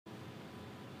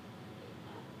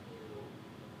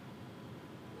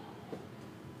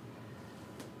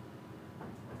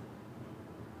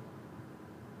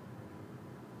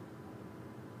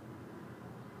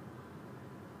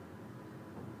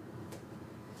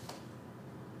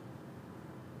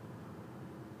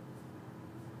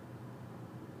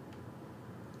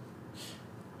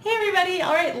everybody.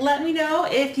 All right, let me know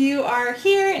if you are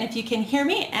here and if you can hear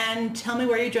me, and tell me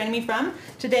where you're joining me from.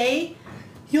 Today,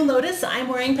 you'll notice I'm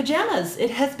wearing pajamas.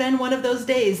 It has been one of those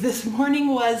days. This morning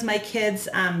was my kids'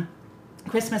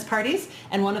 Christmas parties,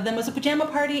 and one of them was a pajama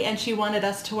party, and she wanted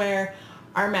us to wear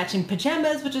our matching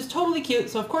pajamas, which is totally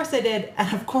cute. So of course I did,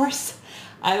 and of course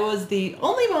I was the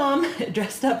only mom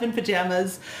dressed up in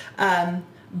pajamas. And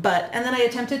then I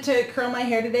attempted to curl my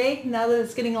hair today now that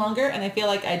it's getting longer, and I feel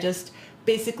like I just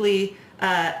basically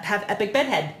have epic bed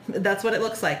head. That's what it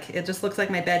looks like. It just looks like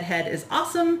my bed head is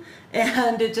awesome,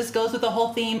 and it just goes with the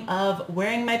whole theme of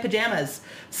wearing my pajamas.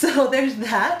 So there's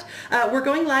that. We're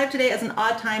going live today as an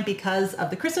odd time because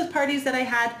of the Christmas parties that I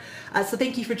had. So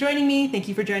thank you for joining me. Thank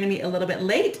you for joining me a little bit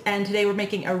late. And today we're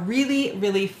making a really,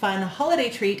 really fun holiday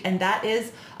treat, and that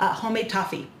is homemade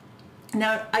toffee.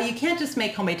 Now, you can't just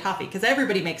make homemade toffee because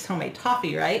everybody makes homemade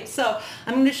toffee, right? So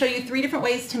I'm going to show you 3 different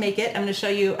ways to make it. I'm going to show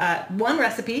you one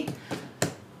recipe,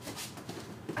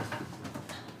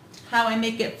 how I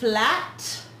make it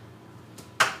flat,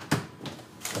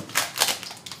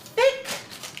 thick,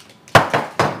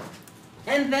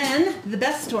 and then the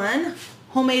best one,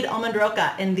 homemade almond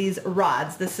roca in these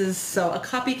rods. This is a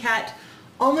Copycat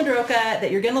Almond Roca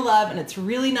that you're going to love, and it's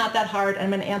really not that hard. I'm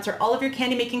going to answer all of your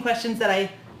candy making questions that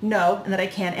I know and that I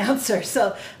can't answer.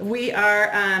 So we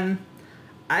are,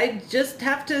 I just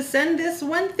have to send this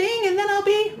one thing and then I'll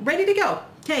be ready to go.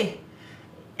 Okay,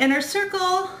 inner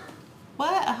circle.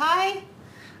 What? Hi.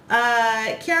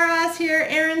 Kiara's here,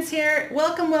 Aaron's here.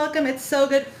 Welcome, welcome. It's so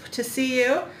good to see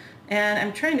you. And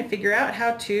I'm trying to figure out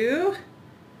how to,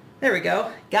 there we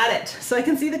go. Got it. So I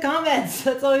can see the comments.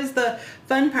 That's always the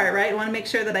fun part, right? I want to make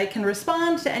sure that I can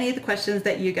respond to any of the questions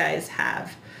that you guys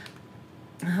have.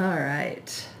 All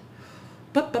right.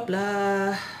 Blah, blah,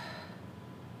 blah.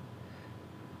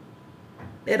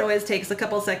 It always takes a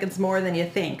couple seconds more than you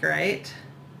think, right?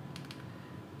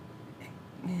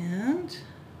 And,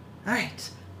 all right,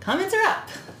 comments are up.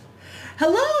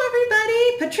 Hello,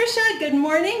 everybody. Patricia, good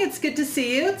morning. It's good to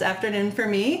see you. It's afternoon for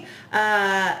me.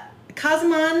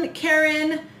 Kazman,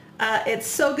 Karen, it's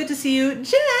so good to see you. Jen,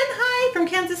 hi, from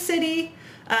Kansas City.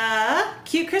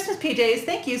 Cute Christmas PJs.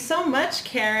 Thank you so much,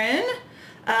 Karen.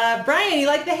 Brian, you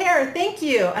like the hair? Thank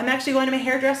you. I'm actually going to my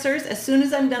hairdresser's as soon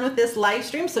as I'm done with this live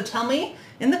stream, so tell me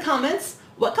in the comments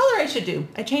what color I should do.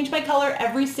 I change my color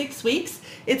every 6 weeks.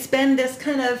 It's been this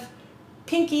kind of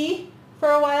pinky for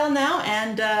a while now,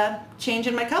 and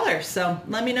changing my color. So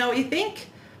let me know what you think.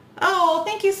 Oh,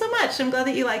 thank you so much. I'm glad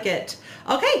that you like it.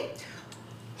 Okay,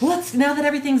 now that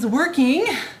everything's working,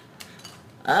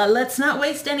 let's not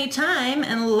waste any time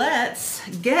and let's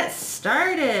get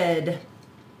started.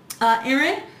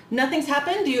 Erin, nothing's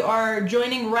happened. You are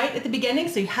joining right at the beginning,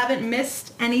 so you haven't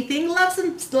missed anything. Love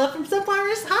from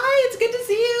Sunflowers. Hi, it's good to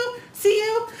see you. See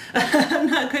you. I'm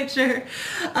not quite sure.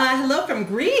 Hello from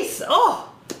Greece.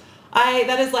 Oh,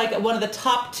 that is like one of the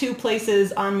top 2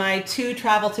 places on my to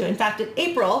travel to. In fact, in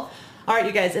April, all right,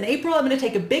 you guys, in April, I'm going to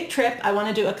take a big trip. I want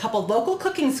to do a couple local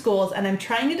cooking schools, and I'm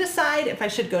trying to decide if I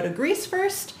should go to Greece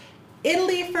first,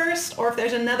 Italy first, or if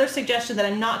there's another suggestion that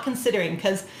I'm not considering,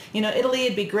 because, you know, Italy,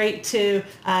 it'd be great to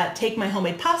take my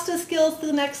homemade pasta skills to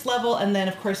the next level, and then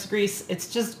of course Greece,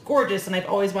 it's just gorgeous and I've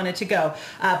always wanted to go.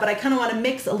 But I kind of want to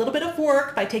mix a little bit of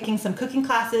work by taking some cooking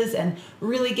classes and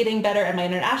really getting better at my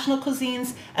international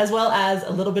cuisines, as well as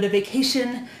a little bit of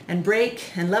vacation and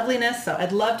break and loveliness. So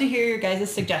I'd love to hear your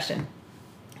guys' suggestion.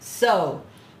 So,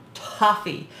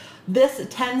 toffee. This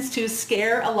tends to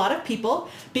scare a lot of people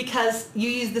because you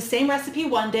use the same recipe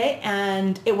one day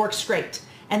and it works great.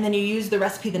 And then you use the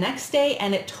recipe the next day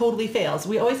and it totally fails.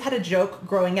 We always had a joke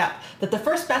growing up that the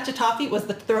first batch of toffee was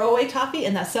the throwaway toffee,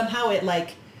 and that somehow it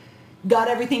like got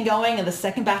everything going, and the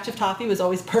second batch of toffee was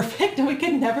always perfect and we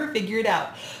could never figure it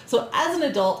out. So as an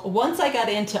adult, once I got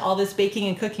into all this baking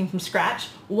and cooking from scratch,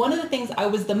 one of the things I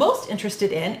was the most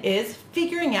interested in is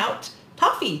figuring out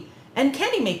toffee and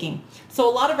candy making. So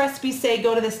a lot of recipes say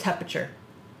go to this temperature.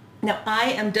 Now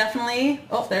I am definitely,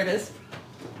 oh, there it is.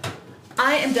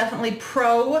 I am definitely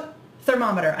pro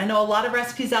thermometer. I know a lot of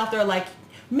recipes out there like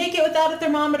make it without a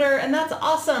thermometer, and that's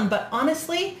awesome, but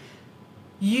honestly,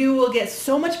 you will get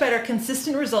so much better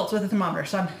consistent results with a thermometer.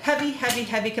 So I'm heavy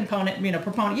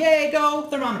proponent, yay, go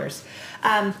thermometers.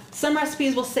 Some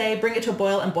recipes will say bring it to a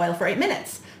boil and boil for 8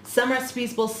 minutes. Some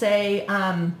recipes will say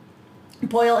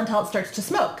boil until it starts to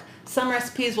smoke. Some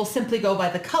recipes will simply go by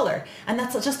the color, and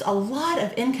that's just a lot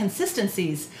of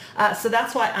inconsistencies. So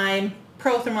that's why I'm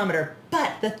pro thermometer.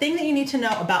 But the thing that you need to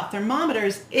know about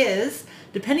thermometers is,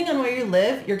 depending on where you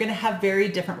live, you're gonna have very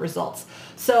different results.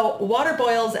 So water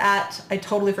boils at, I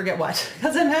totally forget what,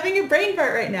 because I'm having a brain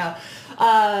fart right now,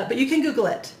 but you can Google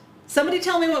it. Somebody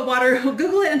tell me what water,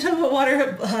 Google it and tell me what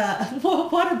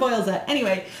water boils at.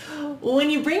 Anyway, when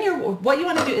you bring what you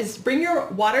want to do is bring your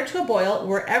water to a boil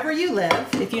wherever you live,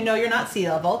 if you know you're not sea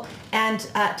level, and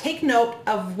take note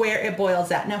of where it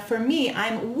boils at. Now for me,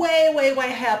 I'm way, way,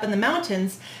 way high up in the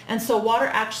mountains, and so water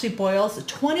actually boils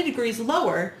 20 degrees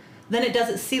lower than it does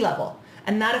at sea level.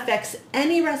 And that affects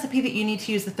any recipe that you need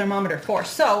to use the thermometer for.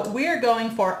 So we're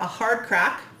going for a hard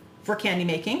crack for candy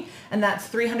making, and that's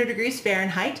 300 degrees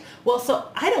Fahrenheit. Well, so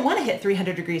I don't want to hit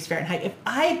 300 degrees Fahrenheit. If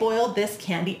I boiled this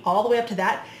candy all the way up to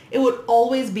that, it would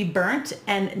always be burnt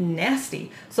and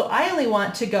nasty. So I only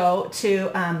want to go to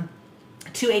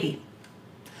 280.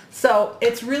 So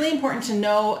it's really important to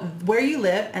know where you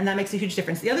live, and that makes a huge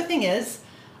difference. The other thing is,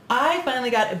 I finally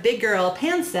got a big girl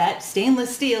pan set,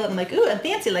 stainless steel, and I'm like, ooh, I'm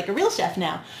fancy like a real chef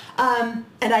now. And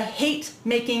I hate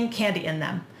making candy in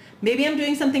them. Maybe I'm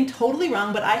doing something totally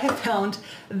wrong, but I have found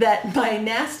that my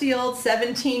nasty old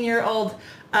 17-year-old,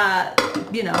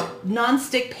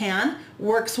 non-stick pan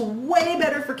works way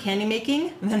better for candy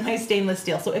making than my stainless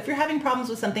steel. So if you're having problems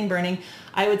with something burning,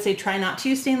 I would say try not to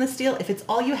use stainless steel. If it's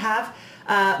all you have,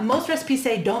 most recipes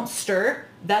say don't stir.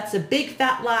 That's a big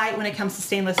fat lie when it comes to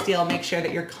stainless steel. Make sure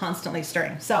that you're constantly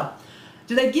stirring. So,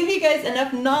 did I give you guys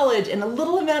enough knowledge in a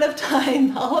little amount of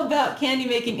time all about candy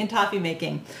making and toffee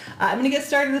making? I'm going to get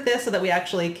started with this so that we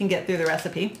actually can get through the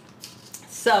recipe.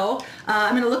 So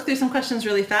I'm going to look through some questions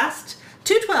really fast.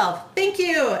 212, thank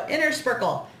you, Inner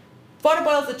Sparkle. Water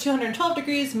boils at 212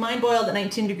 degrees, mine boiled at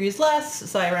 19 degrees less,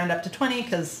 so I round up to 20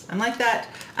 because I'm like that.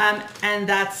 And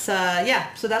that's,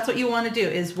 yeah, so that's what you want to do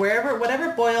is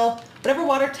whatever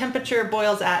water temperature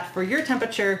boils at for your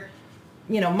temperature,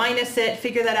 minus it,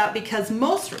 figure that out, because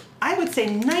I would say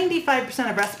 95%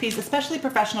 of recipes, especially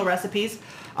professional recipes,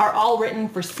 are all written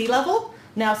for sea level.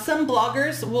 Now, some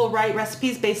bloggers will write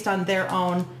recipes based on their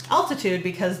own altitude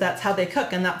because that's how they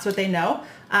cook and that's what they know.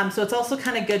 So it's also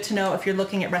kind of good to know if you're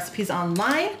looking at recipes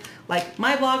online, like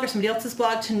my blog or somebody else's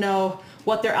blog, to know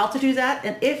what their altitude is at.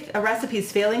 And if a recipe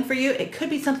is failing for you, it could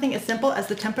be something as simple as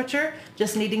the temperature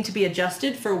just needing to be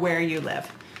adjusted for where you live.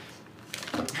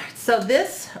 So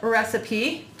this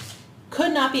recipe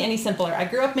could not be any simpler. I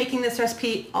grew up making this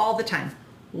recipe all the time.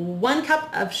 1 cup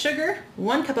of sugar,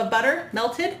 1 cup of butter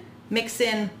melted, mix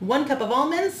in 1 cup of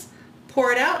almonds,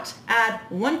 pour it out, add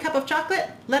 1 cup of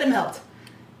chocolate, let it melt.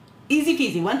 Easy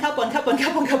peasy, 1 cup, 1 cup, 1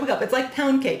 cup, 1 cup, 1 cup. It's like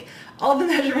pound cake. All the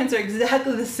measurements are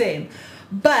exactly the same.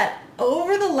 But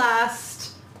over the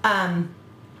last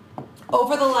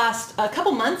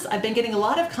couple months, I've been getting a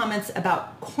lot of comments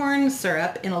about corn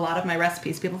syrup in a lot of my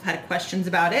recipes. People have had questions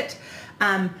about it.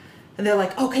 And they're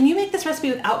like, oh, can you make this recipe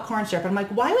without corn syrup? I'm like,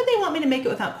 why would they want me to make it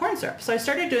without corn syrup? So I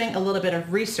started doing a little bit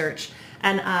of research,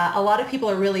 and a lot of people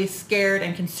are really scared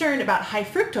and concerned about high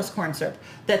fructose corn syrup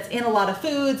that's in a lot of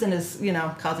foods and is,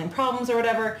 causing problems or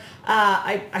whatever.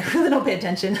 I really don't pay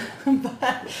attention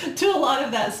to a lot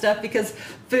of that stuff because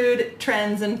food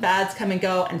trends and fads come and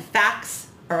go, and facts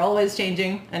are always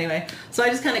changing. Anyway, so I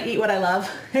just kind of eat what I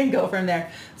love and go from there.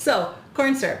 So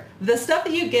corn syrup, the stuff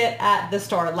that you get at the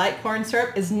store, like corn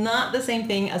syrup, is not the same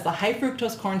thing as the high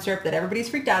fructose corn syrup that everybody's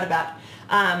freaked out about.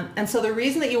 And so the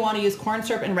reason that you want to use corn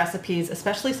syrup in recipes,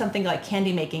 especially something like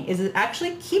candy making, is it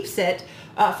actually keeps it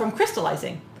from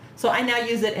crystallizing. So I now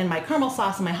use it in my caramel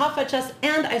sauce and my hot fudge sauce,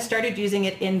 and I started using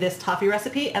it in this toffee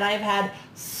recipe, and I've had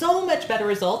so much better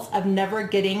results of never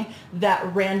getting that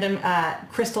random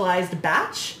crystallized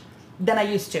batch than I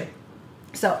used to.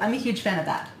 So I'm a huge fan of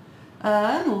that.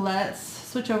 Let's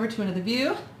switch over to another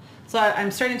view. So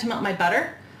I'm starting to melt my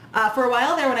butter. For a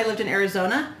while there when I lived in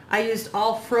Arizona, I used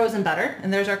all frozen butter,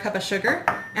 and there's our cup of sugar,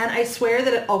 and I swear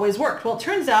that it always worked. Well, it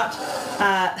turns out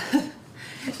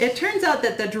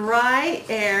that the dry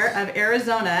air of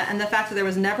Arizona and the fact that there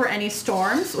was never any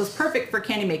storms was perfect for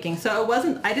candy making. So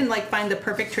I didn't find the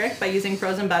perfect trick by using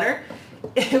frozen butter.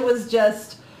 It was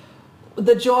just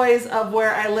the joys of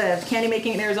where I live. Candy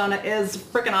making in Arizona is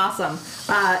freaking awesome.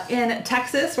 In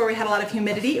Texas, where we had a lot of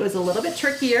humidity, it was a little bit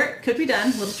trickier. It could be done,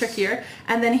 a little trickier.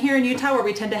 And then here in Utah, where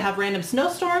we tend to have random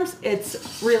snowstorms,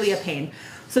 it's really a pain.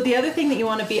 So the other thing that you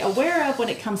want to be aware of when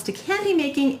it comes to candy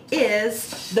making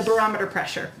is the barometer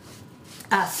pressure.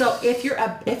 So if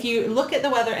you look at the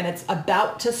weather and it's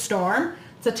about to storm,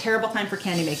 it's a terrible time for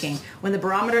candy making. When the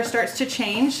barometer starts to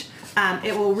change,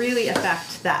 it will really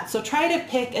affect that. So try to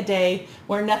pick a day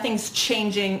where nothing's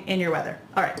changing in your weather.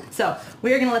 All right, so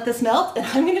we are going to let this melt, and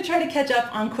I'm going to try to catch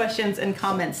up on questions and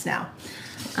comments now.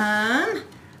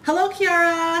 Hello,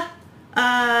 Kiara.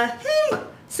 Hey,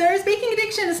 Sarah's Baking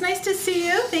Addiction. It's nice to see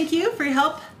you. Thank you for your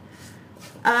help.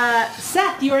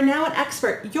 Seth, you are now an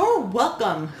expert. You're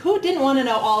welcome. Who didn't want to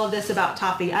know all of this about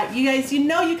toffee? You guys, you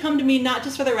know you come to me not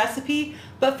just for the recipe,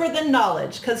 but for the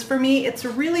knowledge. Because for me, it's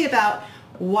really about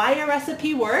why a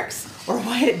recipe works or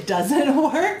why it doesn't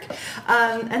work,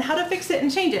 and how to fix it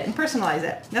and change it and personalize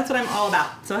it. That's what I'm all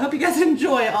about. So I hope you guys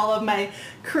enjoy all of my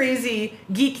crazy,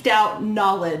 geeked out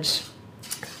knowledge.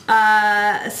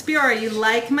 Spiora, you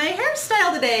like my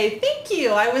hairstyle today? Thank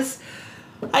you.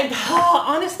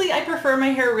 Honestly, I prefer my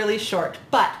hair really short,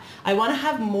 but I want to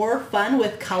have more fun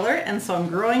with color, and so I'm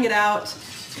growing it out.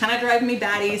 It's kind of driving me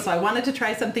batty, so I wanted to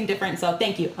try something different, so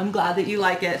thank you. I'm glad that you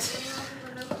like it.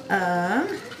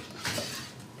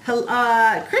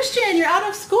 Christian, you're out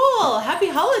of school. Happy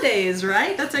holidays,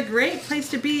 right? That's a great place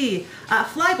to be.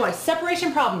 Flyboy,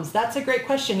 separation problems. That's a great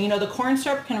question. You know, the corn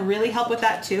syrup can really help with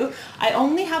that too. I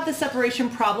only have the separation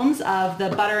problems of the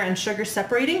butter and sugar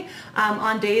separating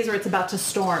on days where it's about to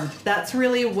storm. That's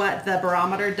really what the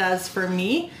barometer does for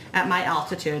me at my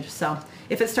altitude. So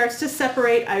if it starts to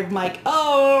separate, I'm like,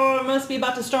 oh, it must be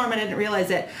about to storm. I didn't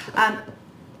realize it.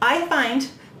 I find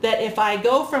that if I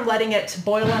go from letting it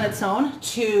boil on its own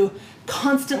to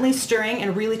constantly stirring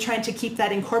and really trying to keep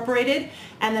that incorporated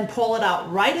and then pull it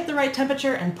out right at the right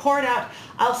temperature and pour it out,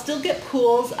 I'll still get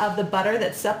pools of the butter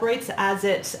that separates as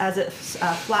it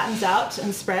flattens out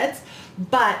and spreads.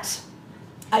 But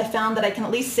I found that I can at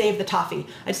least save the toffee.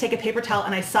 I just take a paper towel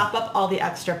and I sop up all the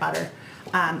extra butter.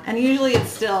 And usually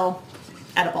it's still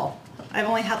edible. I've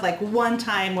only had like one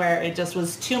time where it just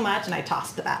was too much and I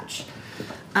tossed the batch.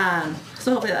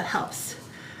 So hopefully that helps.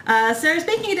 Sarah's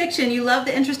baking addiction. You love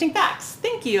the interesting facts.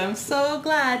 Thank you. I'm so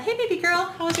glad. Hey, baby girl.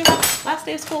 How was your last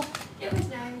day of school? It was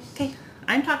nice. Okay.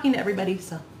 I'm talking to everybody,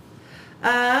 so.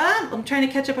 I'm trying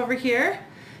to catch up over here.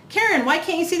 Karen, why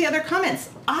can't you see the other comments?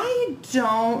 I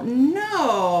don't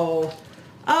know.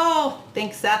 Oh,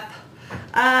 thanks, Seth.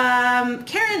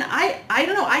 Karen, I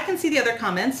don't know. I can see the other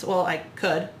comments. Well, I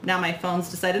could. Now my phone's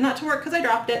decided not to work because I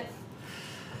dropped it.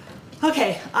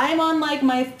 Okay, I'm on like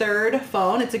my third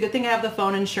phone. It's a good thing I have the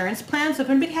phone insurance plan. So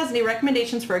if anybody has any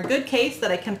recommendations for a good case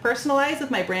that I can personalize with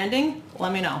my branding,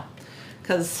 let me know.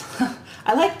 Because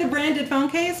I like the branded phone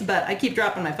case, but I keep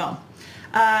dropping my phone.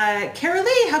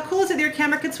 Carolee, how cool is it that your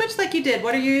camera can switch like you did?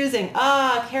 What are you using?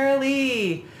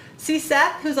 Carolee. See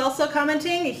Seth, who's also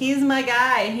commenting? He's my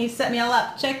guy, and he set me all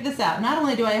up. Check this out. Not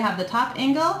only do I have the top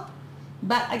angle,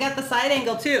 but I got the side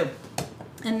angle too.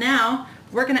 And now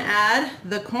we're gonna add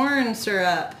the corn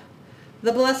syrup,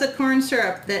 the blessed corn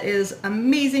syrup that is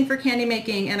amazing for candy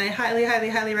making, and I highly, highly,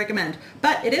 highly recommend.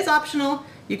 But it is optional.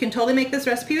 You can totally make this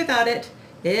recipe without it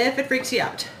if it freaks you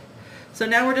out. So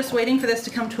now we're just waiting for this to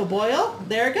come to a boil.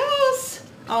 There it goes.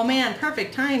 Oh man,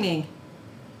 perfect timing.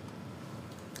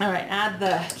 All right, add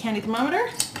the candy thermometer.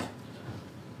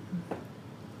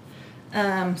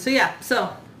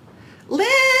 So Lynn,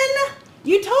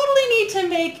 you totally need to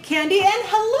make candy, and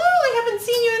hello, I haven't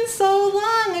seen you in so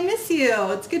long. I miss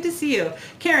you. It's good to see you.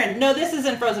 Karen, no, this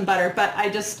isn't frozen butter, but I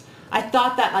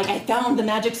thought that like I found the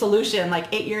magic solution like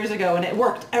 8 years ago and it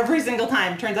worked every single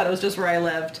time. Turns out it was just where I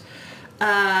lived.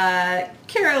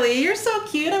 Carolee, you're so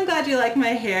cute. I'm glad you like my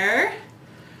hair.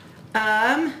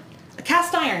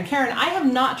 Cast iron. Karen, I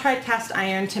have not tried cast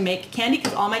iron to make candy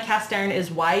because all my cast iron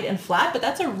is wide and flat, but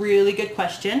that's a really good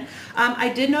question. I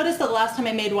did notice that the last time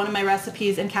I made one of my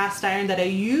recipes in cast iron that I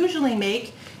usually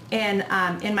make in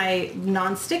my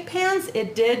non-stick pans,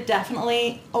 it did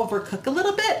definitely overcook a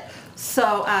little bit.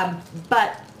 So,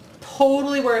 but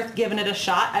totally worth giving it a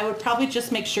shot. I would probably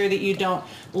just make sure that you don't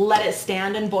let it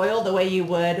stand and boil the way you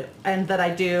would and that I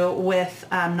do with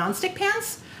non-stick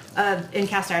pans. In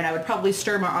cast iron, I would probably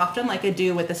stir more often like I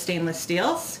do with the stainless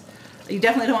steels. You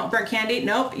definitely don't want burnt candy.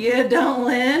 Nope, you don't,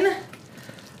 Lynn.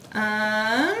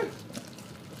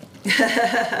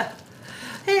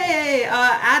 Hey,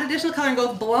 add additional color and go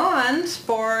with blonde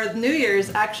for New Year's.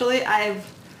 Actually,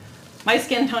 my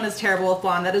skin tone is terrible with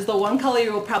blonde. That is the one color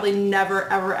you will probably never,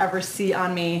 ever, ever see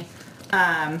on me.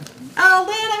 Oh,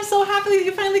 Lynn, I'm so happy that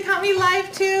you finally caught me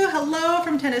live too. Hello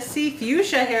from Tennessee.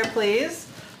 Fuchsia hair, please.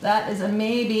 That is a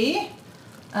maybe.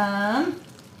 I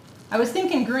was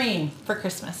thinking green for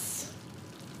Christmas.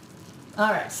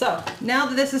 All right, so now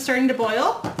that this is starting to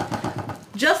boil,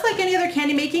 just like any other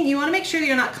candy making, you want to make sure that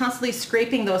you're not constantly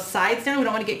scraping those sides down. We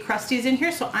don't want to get crusties in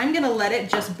here, so I'm going to let it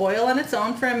just boil on its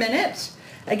own for a minute.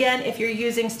 Again, if you're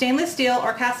using stainless steel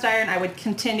or cast iron, I would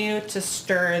continue to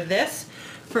stir this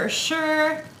for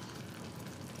sure.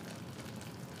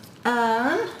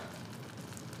 All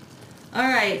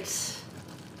right.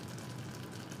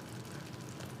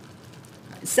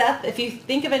 Seth, if you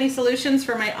think of any solutions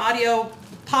for my audio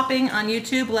popping on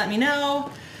YouTube, let me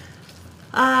know.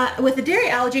 with the dairy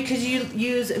allergy, because you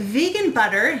use vegan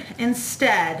butter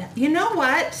instead. You know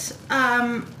what?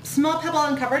 Small Pebble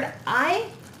Uncovered, I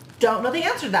don't know the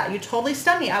answer to that. You totally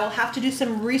stunned me. I will have to do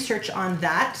some research on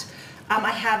that.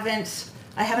 I haven't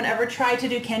ever tried to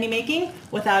do candy making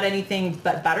without anything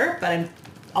but butter, but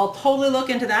I'll totally look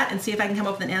into that and see if I can come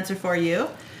up with an answer for you.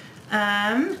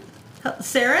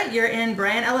 Sarah, you're in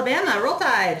Bryan, Alabama. Roll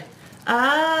Tide.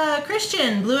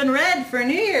 Christian, blue and red for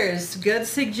New Year's. Good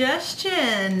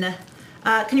suggestion.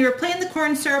 Can you replace the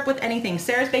corn syrup with anything?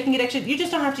 Sarah's Baking Addiction, you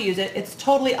just don't have to use it. It's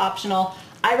totally optional.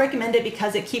 I recommend it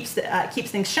because it keeps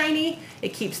things shiny.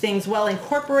 It keeps things well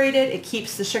incorporated. It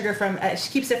keeps the sugar from,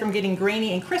 keeps it from getting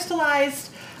grainy and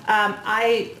crystallized.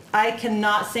 I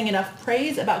cannot sing enough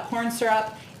praise about corn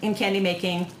syrup in candy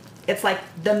making. It's like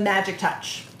the magic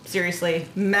touch. Seriously,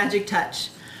 magic touch.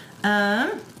 Okay,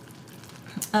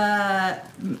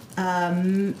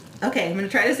 I'm gonna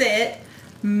try to say it.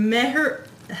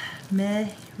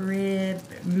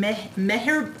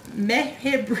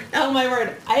 Oh my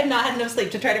word, I have not had enough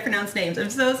sleep to try to pronounce names. I'm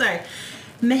so sorry.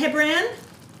 Mehebran,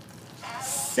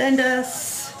 send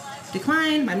us,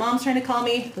 decline. My mom's trying to call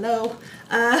me. Hello.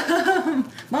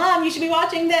 Mom, you should be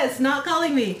watching this, not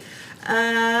calling me.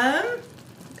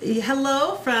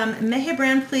 Hello from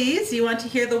Mehebran, please. You want to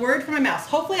hear the word from my mouse.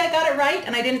 Hopefully I got it right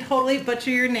and I didn't totally butcher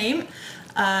your name.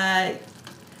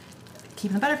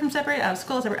 Keeping the butter from separate, out of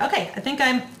school separate. Okay, I think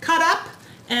I'm caught up,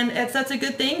 and that's a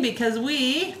good thing because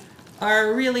we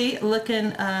are really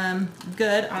looking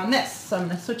good on this. So I'm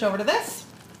gonna switch over to this.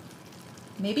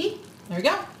 Maybe, there we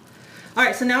go. All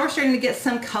right, so now we're starting to get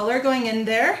some color going in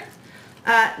there.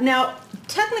 Now,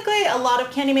 technically, a lot of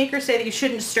candy makers say that you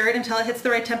shouldn't stir it until it hits the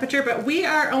right temperature, but we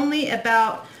are only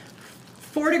about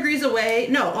 4 degrees away.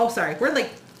 No, oh, sorry.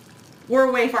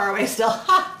 We're way far away still.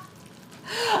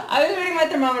 I was reading my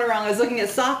thermometer wrong. I was looking at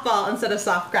softball instead of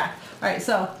soft crack. All right,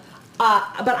 so,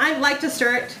 but I like to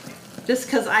stir it just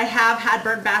because I have had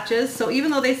burnt batches. So even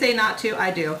though they say not to,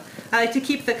 I do. I like to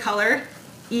keep the color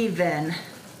even.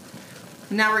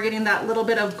 Now we're getting that little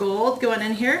bit of gold going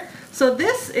in here. So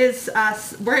this is,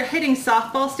 we're hitting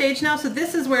softball stage now. So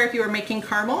this is where if you were making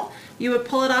caramel, you would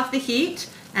pull it off the heat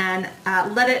and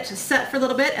let it set for a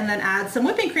little bit and then add some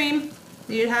whipping cream.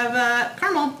 You'd have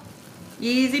caramel.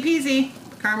 Easy peasy.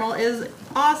 Caramel is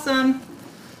awesome.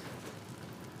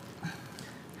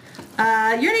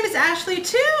 Your name is Ashley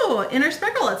too, Inner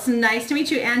Speckle. It's nice to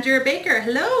meet you. And you're a baker.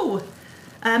 Hello.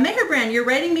 Meherbrand, you're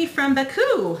writing me from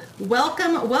Baku.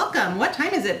 Welcome, welcome. What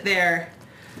time is it there?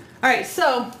 All right,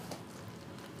 so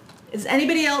is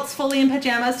anybody else fully in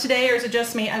pajamas today, or is it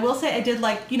just me? I will say I did,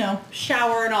 like, you know,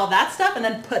 shower and all that stuff and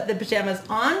then put the pajamas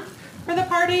on for the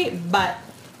party, but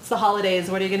it's the holidays.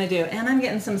 What are you gonna do? And I'm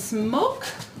getting some smoke.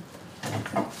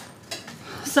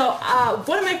 So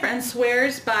one of my friends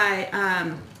swears by,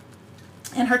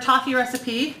 in her toffee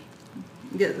recipe,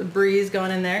 get the breeze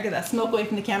going in there, get that smoke away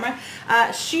from the camera.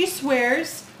 She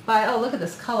swears by, oh, look at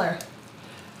this color.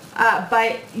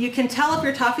 You can tell if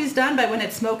your toffee's done by when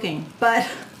it's smoking, but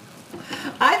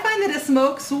I find that it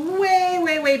smokes way,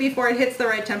 way, way before it hits the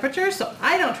right temperature, so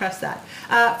I don't trust that.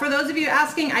 For those of you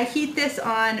asking, I heat this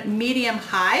on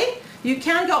medium-high. You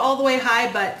can go all the way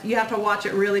high, but you have to watch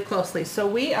it really closely. So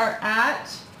we are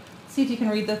at, see if you can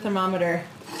read the thermometer.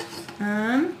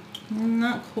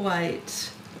 Not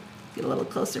quite. Get a little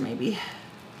closer maybe.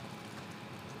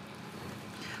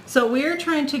 So we're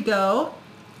trying to go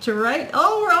to right,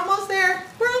 oh, we're almost there.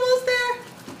 We're almost there.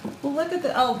 Well, look at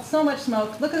the, oh, so much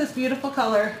smoke. Look at this beautiful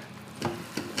color.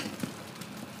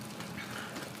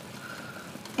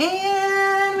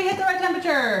 And we hit the right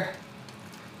temperature.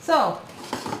 So,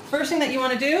 first thing that you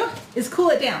want to do is cool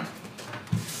it down.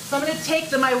 So I'm going to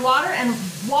take my water and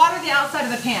water the outside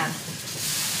of the pan.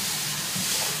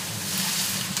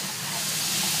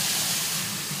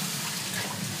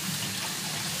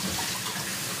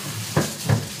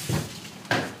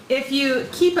 If you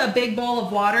keep a big bowl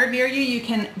of water near you, you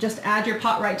can just add your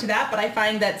pot right to that, but I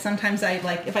find that sometimes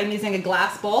if I'm using a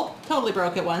glass bowl, totally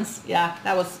broke it once. Yeah,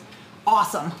 that was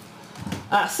awesome.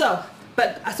 So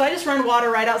I just run water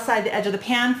right outside the edge of the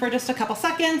pan for just a couple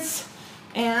seconds,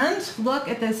 and look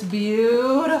at this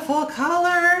beautiful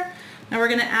color. Now we're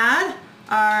gonna add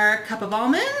our cup of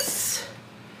almonds.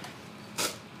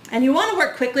 And you want to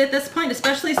work quickly at this point,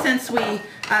 especially since we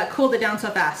cooled it down so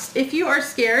fast. If you are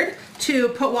scared to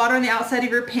put water on the outside of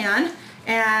your pan,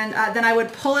 and then I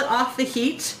would pull it off the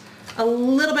heat a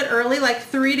little bit early, like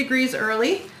 3 degrees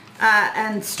early,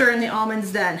 and stir in the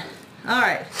almonds then. All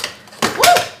right. Woo!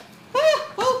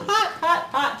 Ah, woo, hot, hot,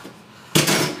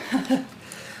 hot.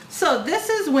 So this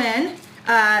is when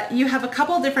you have a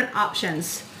couple different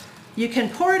options. You can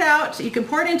pour it out, you can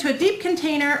pour it into a deep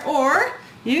container, or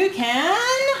you can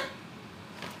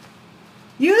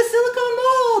use silicone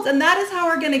molds, and that is how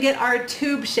we're gonna get our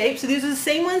tube shape. So these are the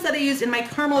same ones that I used in my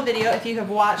caramel video if you have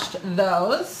watched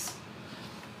those.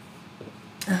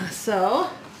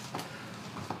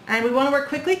 And we wanna work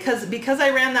quickly because I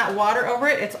ran that water over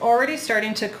it, it's already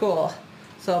starting to cool.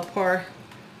 So I'll pour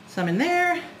some in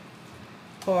there,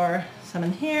 pour some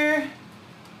in here,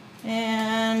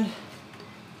 and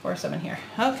pour some in here.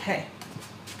 Okay.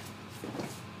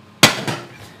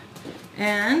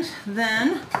 And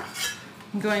then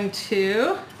I'm going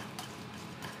to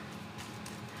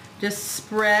just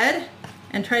spread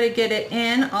and try to get it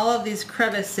in all of these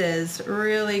crevices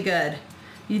really good.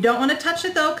 You don't want to touch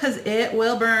it though because it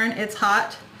will burn. It's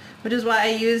hot, which is why I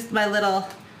used my little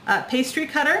pastry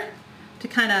cutter to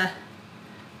kind of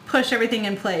push everything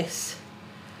in place.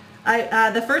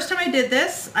 The first time I did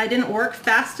this, I didn't work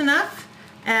fast enough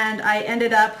and I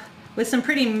ended up with some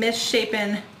pretty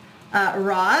misshapen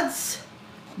rods,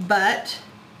 but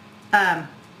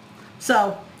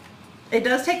so it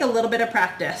does take a little bit of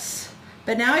practice.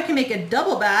 But now I can make a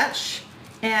double batch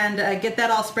and get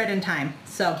that all spread in time.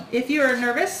 So if you are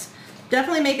nervous,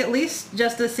 definitely make at least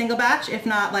just a single batch, if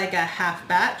not like a half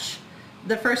batch,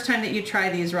 the first time that you try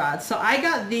these rods. So I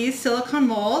got these silicone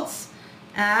molds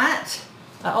at,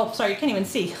 oh sorry, you can't even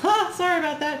see. Sorry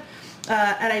about that.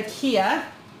 At IKEA,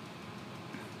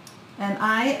 and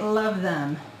I love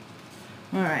them.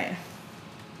 All right,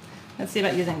 let's see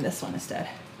about using this one instead.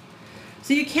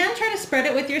 So you can try to spread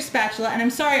it with your spatula, and I'm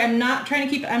sorry, I'm not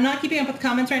keeping up with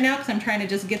comments right now because I'm trying to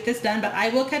just get this done, but I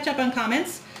will catch up on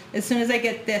comments as soon as I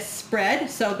get this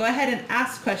spread. So go ahead and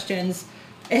ask questions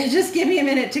and just give me a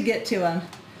minute to get to them.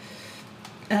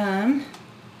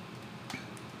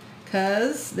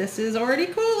 Because this is already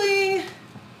cooling.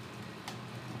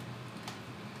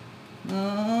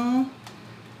 And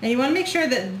you want to make sure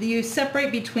that you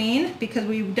separate between, because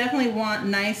we definitely want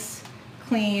nice,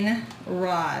 clean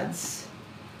rods.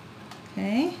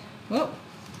 Okay, whoop,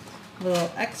 a little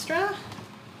extra.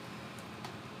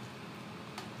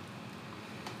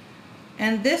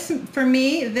 And this, for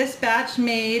me, this batch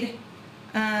made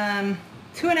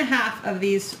 2.5 of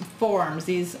these forms,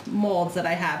 these molds that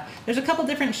I have. There's a couple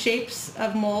different shapes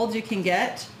of molds you can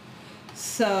get.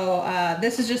 So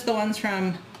this is just the ones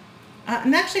from,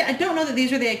 actually, I don't know that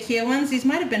these are the IKEA ones. These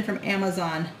might have been from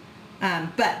Amazon,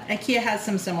 but IKEA has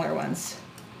some similar ones.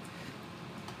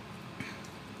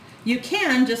 You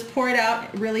can just pour it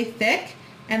out really thick,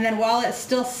 and then while it's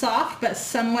still soft but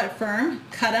somewhat firm,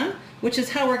 cut them, which is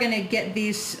how we're going to get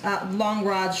these long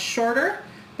rods shorter,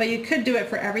 but you could do it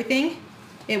for everything.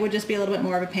 It would just be a little bit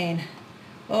more of a pain.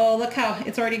 Oh, look how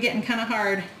it's already getting kind of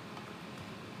hard.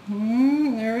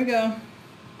 There we go.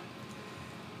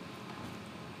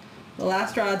 The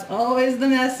last rod's always the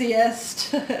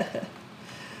messiest.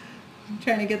 I'm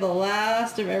trying to get the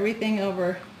last of everything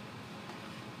over.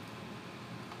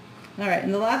 All right,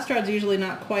 and the last rod's usually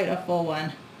not quite a full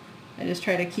one. I just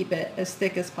try to keep it as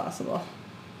thick as possible.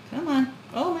 Come on.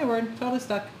 Oh my word, totally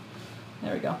stuck.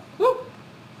 There we go. Woo!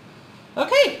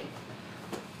 Okay.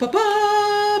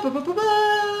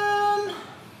 Ba-ba-ba-ba-ba-bum.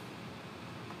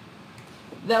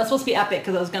 That was supposed to be epic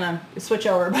because I was gonna switch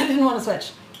over, but I didn't want to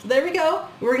switch. So there we go.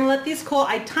 We're gonna let these cool.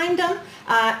 I timed them,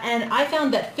 and I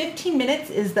found that 15 minutes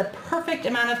is the perfect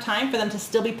amount of time for them to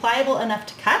still be pliable enough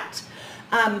to cut,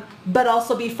 but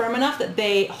also be firm enough that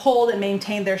they hold and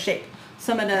maintain their shape.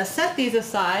 So I'm gonna set these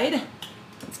aside.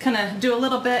 Let's kind of do a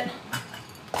little bit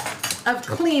of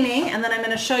cleaning, and then I'm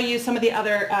going to show you some of the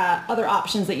other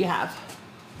options that you have.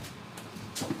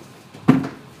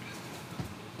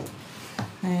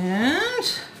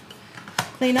 And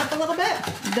clean up a little bit.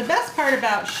 The best part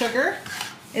about sugar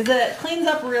is that it cleans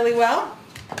up really well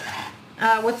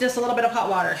with just a little bit of hot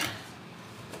water.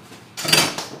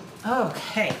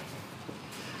 Okay.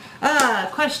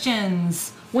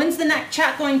 Questions. When's the next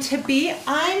chat going to be?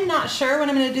 I'm not sure when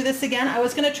I'm going to do this again. I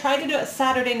was going to try to do it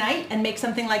Saturday night and make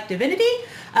something like Divinity,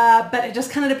 but it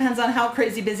just kind of depends on how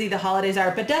crazy busy the holidays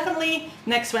are. But definitely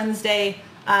next Wednesday,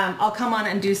 I'll come on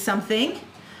and do something.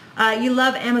 You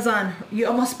love Amazon. You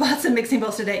almost bought some mixing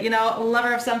bowls today. You know,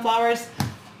 lover of sunflowers.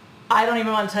 I don't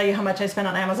even want to tell you how much I spent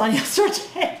on Amazon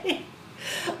yesterday.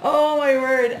 Oh my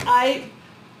word.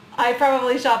 I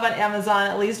probably shop on Amazon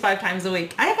at least 5 times a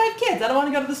week. I have 5 kids. I don't want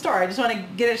to go to the store. I just want to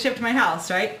get it shipped to my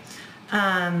house, right?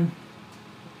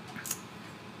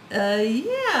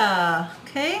 Yeah.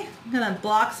 Okay. I'm going to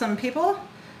block some people.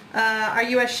 Are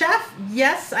you a chef?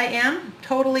 Yes, I am.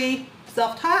 Totally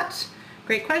self-taught.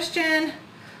 Great question.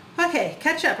 Okay,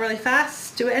 catch up really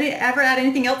fast. Do ever add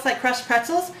anything else like crushed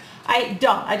pretzels? I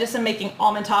don't. I just am making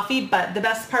almond toffee, but the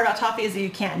best part about toffee is that you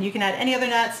can add any other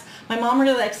nuts. My mom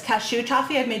really likes cashew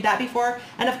toffee. I've made that before.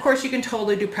 And of course you can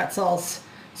totally do pretzels.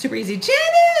 Super easy.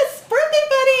 Janice, birthday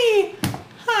buddy.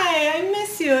 Hi, I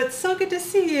miss you. It's so good to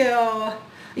see you.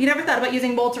 You never thought about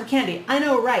using molds for candy. I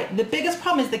know, right? The biggest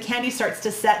problem is the candy starts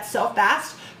to set so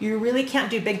fast. You really can't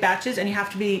do big batches, and you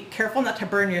have to be careful not to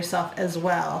burn yourself as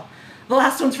well. The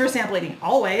last one's for sample eating,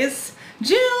 always.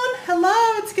 June,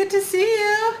 hello, it's good to see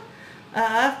you.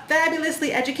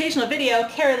 Fabulously educational video.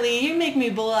 Carolee, you make me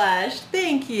blush.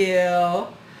 Thank you.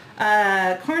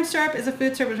 Corn syrup is a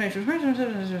food service.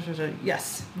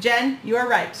 Yes, Jen, you are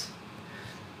right.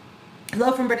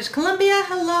 Hello from British Columbia.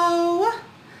 Hello.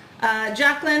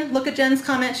 Jacqueline, look at Jen's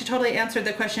comment. She totally answered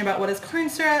the question about what is corn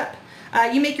syrup.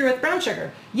 You make your with brown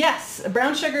sugar. Yes,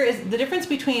 brown sugar is the difference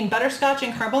between butterscotch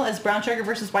and caramel is brown sugar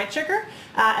versus white sugar.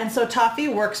 And so toffee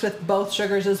works with both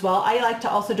sugars as well. I like to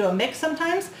also do a mix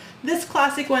sometimes. This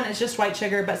classic one is just white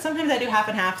sugar, but sometimes I do half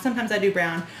and half. Sometimes I do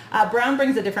brown. Brown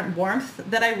brings a different warmth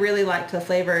that I really like to the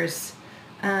flavors.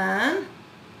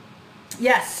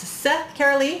 Yes, Seth,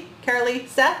 Carolee,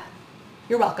 Seth.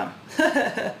 You're welcome.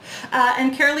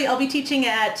 And Carolee, I'll be teaching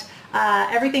at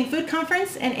Everything Food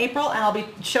Conference in April, and I'll be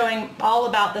showing all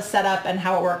about the setup and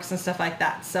how it works and stuff like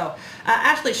that. So,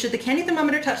 Ashley, should the candy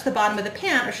thermometer touch the bottom of the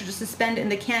pan, or should it suspend in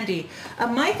the candy?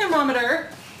 My thermometer,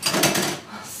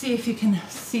 let's see if you can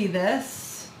see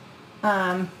this.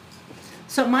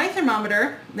 So my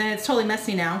thermometer, and it's totally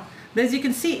messy now, but as you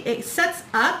can see, it sets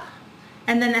up,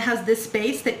 and then it has this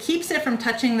space that keeps it from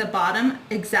touching the bottom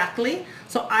exactly.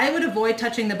 So I would avoid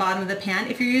touching the bottom of the pan.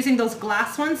 If you're using those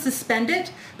glass ones, suspend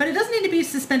it, but it doesn't need to be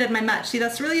suspended by much. See,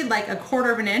 that's really like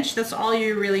 1/4 of an inch. That's all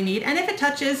you really need. And if it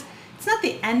touches, it's not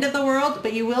the end of the world,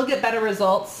 but you will get better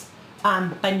results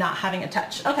by not having a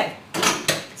touch. Okay,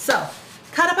 so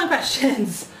caught up on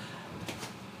questions.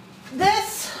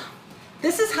 This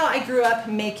is how I grew up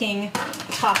making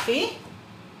toffee.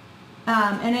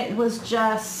 And it was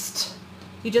just,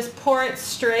 you just pour it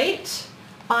straight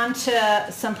onto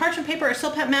some parchment paper or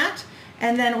silpat mat,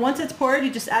 and then once it's poured, you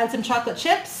just add some chocolate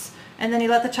chips, and then you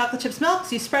let the chocolate chips melt,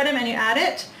 so you spread them and you add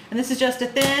it, and this is just a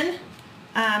thin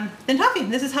toffee.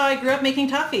 This is how I grew up making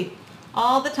toffee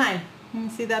all the time. You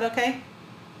see that okay?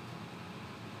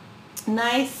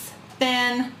 Nice,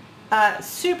 thin,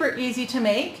 super easy to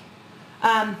make,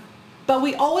 but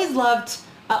we always loved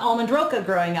Almond Roca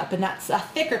growing up, and that's a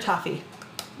thicker toffee.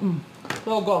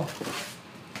 Go.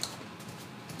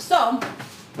 So,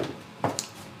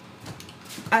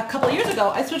 a couple of years ago,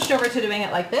 I switched over to doing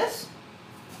it like this.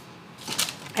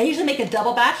 I usually make a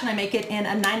double batch, and I make it in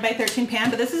a 9x13 pan,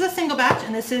 but this is a single batch,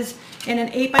 and this is in an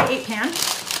 8x8 pan.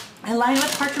 I line it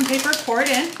with parchment paper, pour it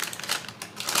in.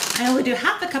 I only do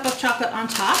half a cup of chocolate on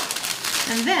top,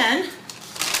 and then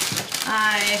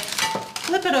I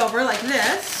flip it over like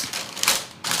this.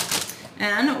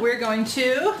 And we're going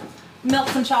to melt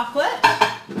some chocolate.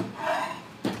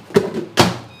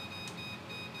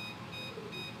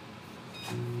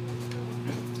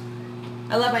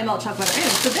 I love my melt chocolate. Anyway,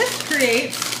 so this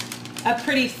creates a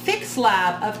pretty thick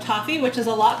slab of toffee, which is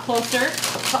a lot closer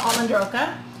to Almond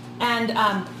Roca. And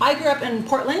I grew up in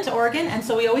Portland, Oregon, and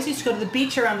so we always used to go to the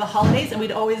beach around the holidays, and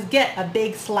we'd always get a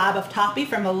big slab of toffee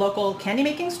from a local candy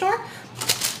making store.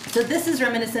 So this is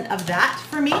reminiscent of that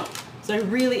for me. So I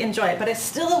really enjoy it, but it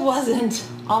still wasn't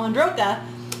Almond Roca,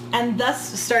 and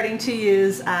thus starting to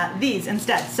use these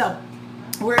instead. So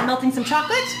we're melting some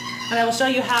chocolate, and I will show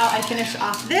you how I finish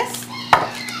off this.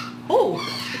 Oh,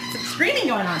 some screaming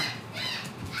going on.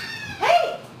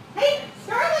 Hey,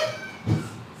 Scarlett,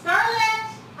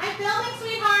 I'm filming,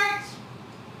 sweetheart.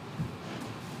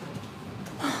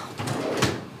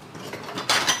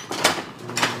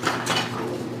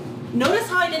 Notice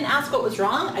how I didn't ask what was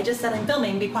wrong. I just said I'm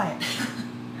filming, be quiet.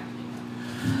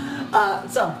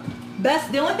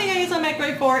 The only thing I use my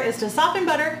microwave for is to soften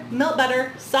butter, melt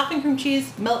butter, soften cream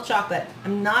cheese, melt chocolate.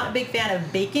 I'm not a big fan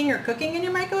of baking or cooking in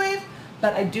your microwave,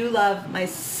 but I do love my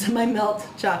melt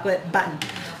chocolate button.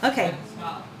 Okay.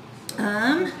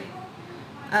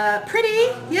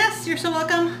 Pretty, yes, you're so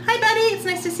welcome. Hi buddy, it's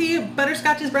nice to see you.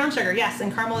 Butterscotch is brown sugar, yes,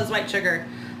 and caramel is white sugar.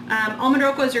 Almond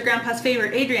Roca is your grandpa's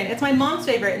favorite. Adrian, it's my mom's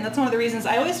favorite, and that's one of the reasons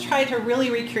I always try to really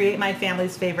recreate my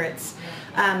family's favorites.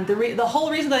 The whole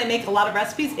reason that I make a lot of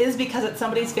recipes is because it's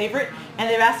somebody's favorite, and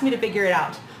they've asked me to figure it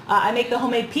out. I make the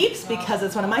homemade peeps because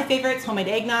it's one of my favorites, homemade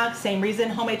eggnog, same reason,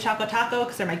 homemade chocolate taco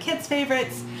because they're my kids'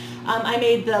 favorites. I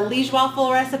made the liege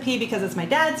waffle recipe because it's my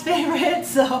dad's favorite.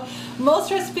 So most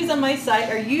recipes on my site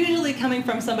are usually coming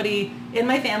from somebody in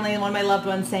my family and one of my loved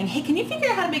ones saying, hey, can you figure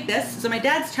out how to make this? So my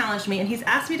dad's challenged me, and he's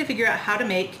asked me to figure out how to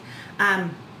make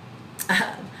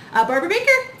Barbara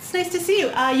Baker, it's nice to see you.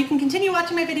 You can continue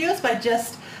watching my videos by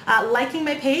just liking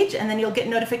my page, and then you'll get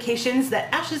notifications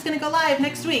that Ashley's going to go live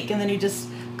next week, and then you just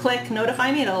click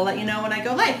notify me and it'll let you know when I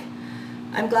go live.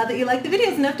 I'm glad that you like the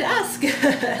videos enough to ask.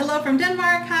 Hello from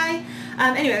Denmark, hi.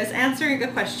 Anyway, I was answering a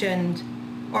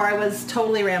question, or I was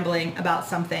totally rambling about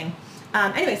something.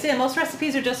 Anyway, so yeah, most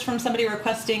recipes are just from somebody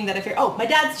requesting that if you're, oh, my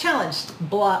dad's challenged,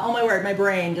 blah, oh my word, my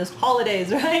brain, just holidays,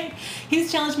 right?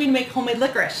 He's challenged me to make homemade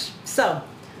licorice. So,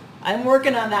 I'm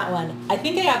working on that one. I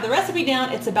think I have the recipe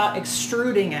down. It's about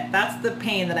extruding it. That's the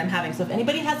pain that I'm having. So if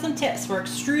anybody has some tips for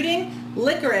extruding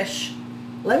licorice,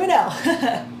 let me know.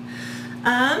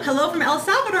 Hello from El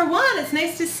Salvador 1. It's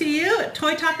nice to see you.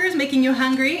 Toy Talkers making you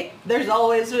hungry. There's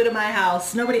always food in my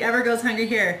house. Nobody ever goes hungry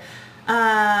here.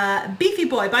 Beefy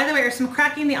Boy, by the way, there's some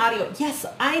cracking in the audio. Yes,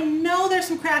 I know there's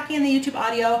some cracking in the YouTube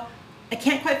audio. I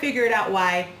can't quite figure it out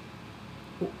why.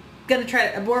 Gonna try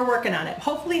it. We're working on it.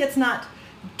 Hopefully it's not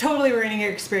totally ruining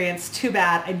your experience. Too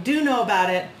bad. I do know about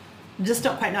it. Just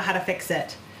don't quite know how to fix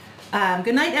it.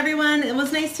 Good night, everyone. It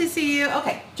was nice to see you.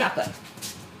 Okay, chocolate.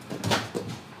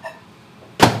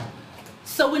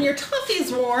 So when your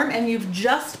toffee's warm and you've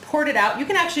just poured it out, you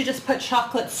can actually just put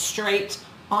chocolate straight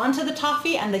onto the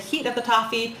toffee, and the heat of the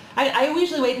toffee, I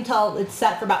usually wait until it's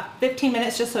set for about 15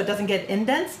 minutes just so it doesn't get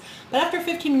indents. But after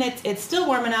 15 minutes, it's still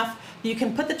warm enough. You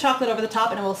can put the chocolate over the top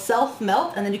and it will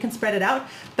self-melt, and then you can spread it out.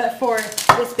 But for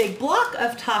this big block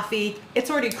of toffee,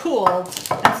 it's already cooled,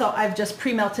 and so I've just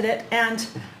pre-melted it. And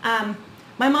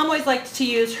my mom always liked to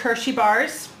use Hershey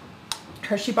bars.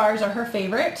 Hershey bars are her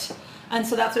favorite, and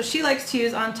so that's what she likes to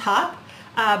use on top.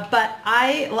 But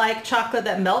I like chocolate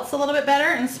that melts a little bit better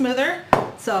and smoother,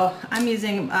 so I'm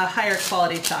using a higher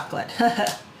quality chocolate.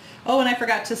 Oh, and I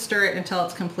forgot to stir it until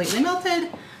it's completely melted,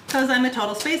 because I'm a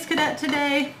total space cadet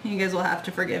today. You guys will have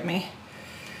to forgive me.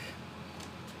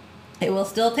 It will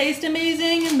still taste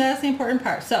amazing, and that's the important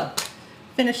part. So,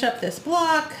 finish up this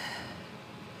block.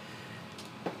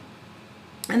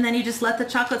 And then you just let the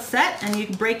chocolate set, and you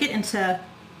can break it into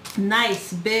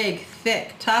nice, big,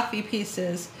 thick toffee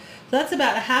pieces. So that's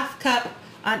about a ½ cup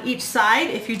on each side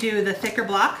if you do the thicker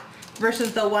block,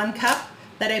 versus the 1 cup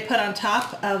that I put on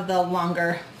top of the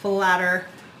longer, flatter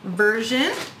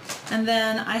version. And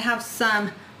then I have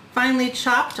some finely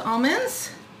chopped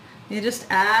almonds. You just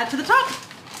add to the top,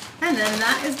 and then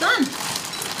that is done.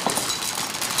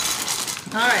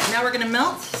 All right, now we're gonna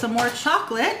melt some more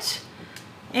chocolate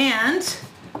and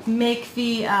make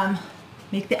the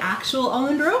actual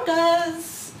almond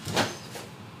rocas.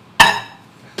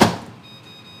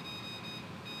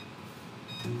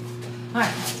 All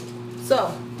right,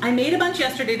 so I made a bunch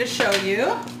yesterday to show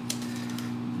you.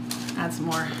 Add some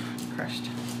more crushed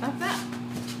like that.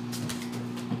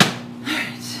 All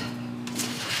right.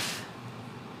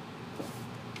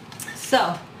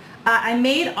 So I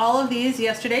made all of these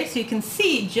yesterday, so you can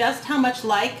see just how much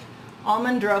like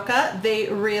almond roca they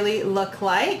really look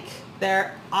like.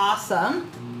 They're awesome.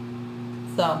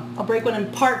 So I'll break one in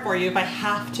part for you if I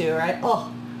have to, right? Oh,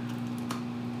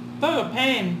 what a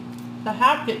pain to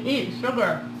have to eat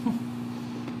sugar.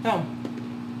 So,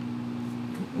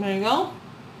 there you go.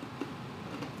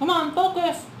 Come on,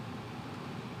 focus.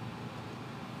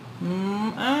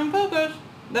 And focus.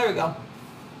 There we go.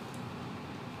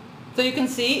 So you can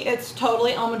see it's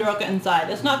totally almond roca inside.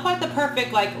 It's not quite the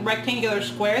perfect like rectangular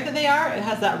square that they are. It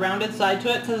has that rounded side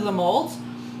to it because of the molds,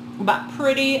 but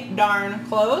pretty darn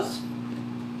close.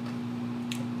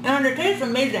 And it tastes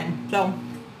amazing. So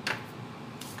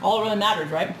all that really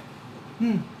matters, right?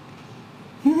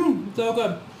 So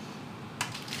good.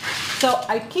 So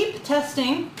I keep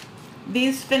testing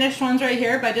these finished ones right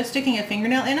here by just sticking a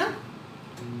fingernail in them.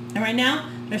 And right now,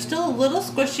 they're still a little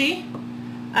squishy,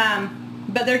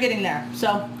 but they're getting there.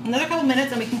 So another couple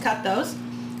minutes and we can cut those.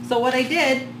 So what I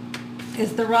did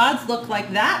is the rods look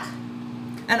like that,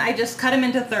 and I just cut them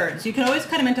into thirds. You can always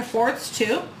cut them into fourths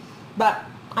too, but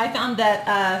I found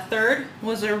that third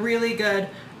was a really good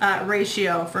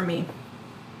ratio for me.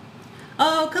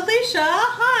 Oh, Kalisha,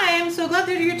 hi, I'm so glad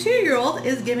that your 2-year-old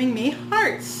is giving me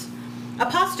hearts. A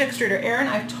pasta extruder, Erin,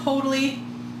 I've totally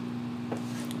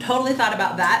thought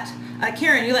about that.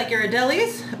 Karen, you like your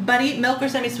delis? Buddy, milk or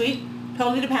semi-sweet?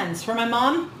 Totally depends. For my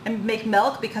mom, I make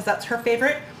milk because that's her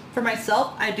favorite. For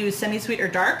myself, I do semi-sweet or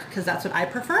dark because that's what I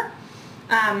prefer.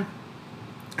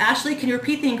 Ashley, can you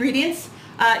repeat the ingredients?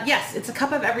 Yes, it's a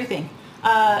cup of everything.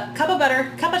 Cup of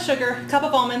butter, cup of sugar, cup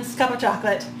of almonds, cup of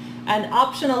chocolate, and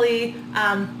optionally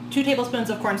 2 tablespoons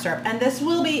of corn syrup. And this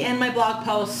will be in my blog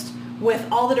post with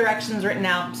all the directions written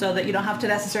out so that you don't have to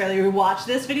necessarily rewatch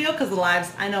this video because the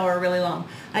lives I know are really long.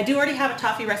 I do already have a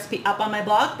toffee recipe up on my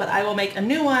blog, but I will make a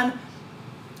new one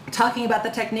talking about the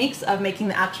techniques of making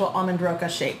the actual almond roca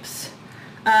shapes.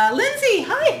 Lindsay,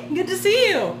 hi, good to see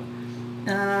you.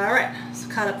 All right, so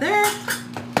caught up there.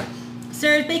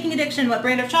 Sarah's baking addiction, what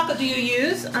brand of chocolate do you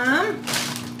use?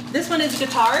 This one is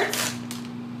Guittards.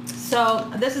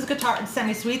 So this is Guittard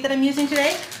semi-sweet that I'm using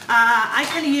today. I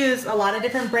kind of use a lot of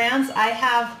different brands. I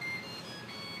have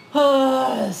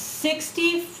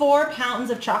 64 pounds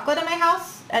of chocolate in my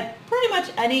house at pretty much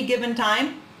any given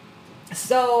time.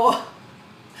 So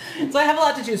I have a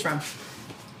lot to choose from.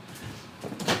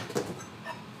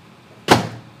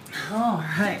 All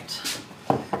right.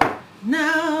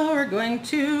 Now we're going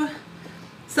to,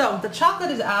 so the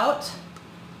chocolate is out.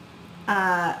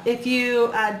 If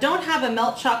you don't have a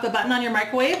melt chocolate button on your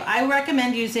microwave, I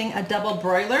recommend using a double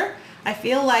broiler. I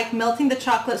feel like melting the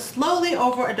chocolate slowly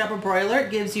over a double broiler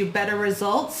gives you better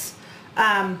results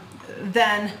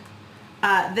than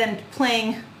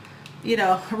playing, you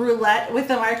know, roulette with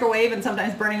the microwave and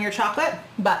sometimes burning your chocolate.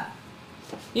 But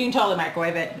you can totally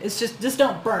microwave it. It's just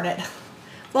don't burn it.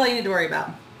 That's all you need to worry about.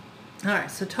 All right,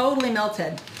 so totally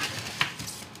melted.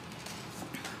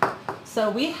 So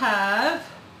we have.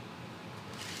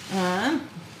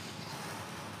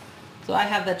 So I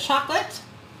have the chocolate,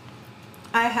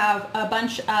 I have a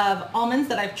bunch of almonds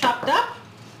that I've chopped up,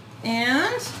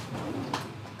 and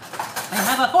I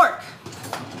have a fork.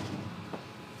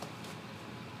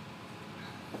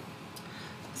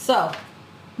 So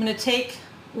I'm going to take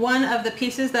one of the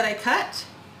pieces that I cut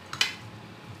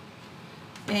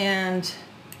and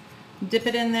dip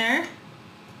it in there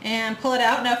and pull it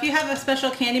out. Now if you have a special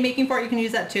candy making fork, you can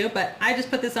use that too, but I just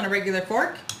put this on a regular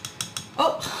fork.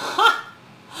 Oh, ha!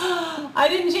 I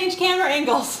didn't change camera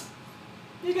angles.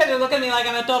 You guys are looking at me like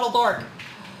I'm a total dork.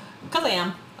 Because I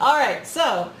am. Alright,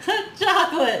 so,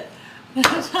 chocolate.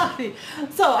 Toffee.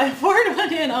 So, I poured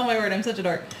one in. Oh my word, I'm such a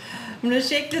dork. I'm going to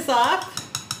shake this off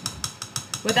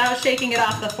without shaking it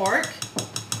off the fork.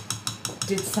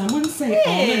 Did someone say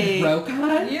Almond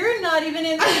Roca? You're not even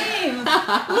in the game. Look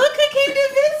who came to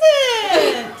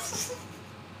visit.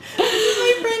 This is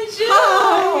my friend Jill.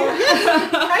 Oh. Yes.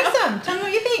 Try some. Tell me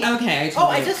what you think. Okay.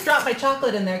 I just dropped my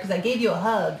chocolate in there because I gave you a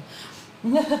hug.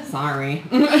 Sorry.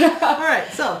 All right,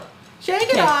 so shake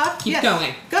it off. Keep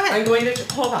going. Go ahead. I'm going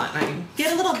to, hold on.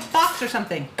 Get a little box or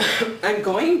something. I'm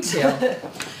going to.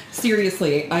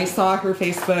 Seriously, I saw her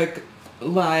Facebook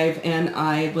Live and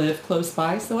I live close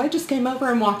by, so I just came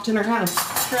over and walked in her house.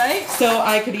 Right? So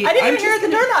I could eat. I didn't even hear the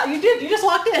door knock. You did. You just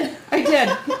walked in. I did.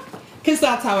 Because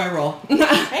that's how I roll.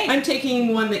 Hey. I'm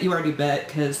taking one that you already bit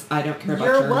because I don't care about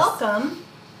yours. You're welcome.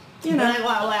 You know.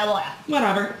 Blah, blah, blah.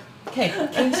 Whatever. Okay,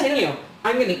 continue.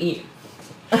 I'm going to eat.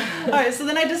 Alright, so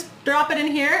then I just drop it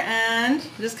in here and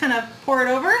just kind of pour it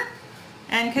over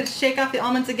and could shake off the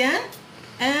almonds again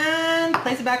and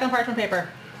place it back on parchment paper.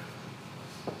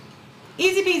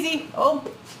 Easy peasy. Oh.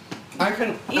 I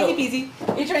couldn't. Easy peasy.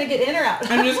 You're trying to get in or out?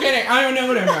 I'm just kidding. I don't know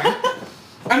what I'm doing.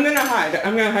 I'm going to hide.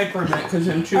 I'm going to hide for a minute because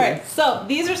I'm chewing. Alright, so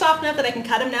these are soft enough that I can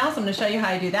cut them now, so I'm going to show you how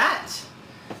I do that.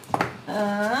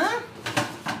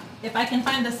 If I can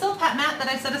find the Silpat mat that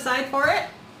I set aside for it.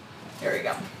 There we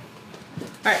go.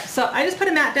 Alright, so I just put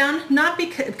a mat down, not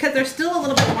because they're still a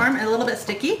little bit warm and a little bit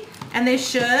sticky, and they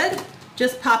should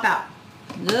just pop out.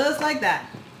 Just like that.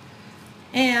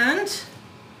 And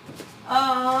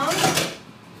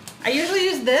I usually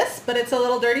use this, but it's a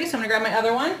little dirty, so I'm going to grab my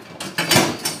other one.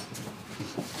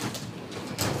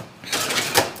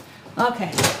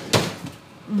 Okay,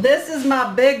 this is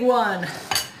my big one.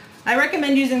 I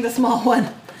recommend using the small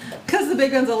one because the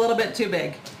big one's a little bit too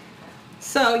big.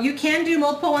 So you can do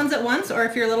multiple ones at once, or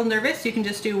if you're a little nervous, you can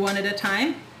just do one at a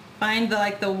time. Find the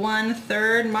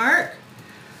 1/3 mark.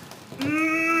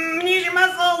 Use your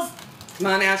muscles. Come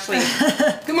on, Ashley.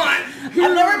 Come on. I've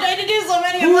never tried to do so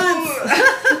many at once.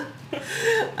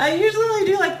 I usually only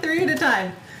do 3 at a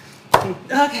time.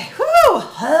 Okay. Whew.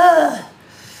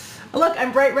 Look,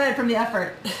 I'm bright red from the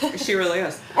effort. She really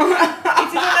is. It's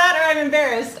either that or I'm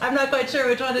embarrassed. I'm not quite sure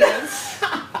which one it is.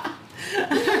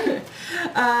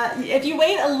 If you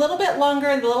wait a little bit longer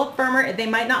and a little firmer, they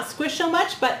might not squish so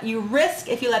much, but you risk,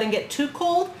 if you let them get too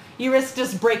cold, you risk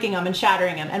just breaking them and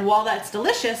shattering them. And while that's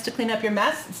delicious to clean up your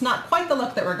mess, it's not quite the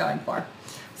look that we're going for.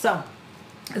 So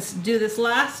let's do this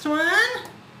last one.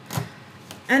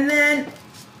 And then,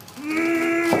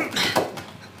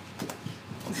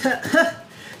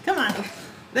 come on,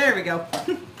 there we go.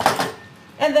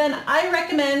 And then I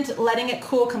recommend letting it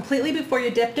cool completely before you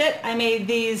dipped it. I made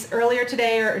these earlier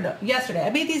today, or no, yesterday.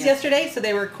 I made these yesterday, so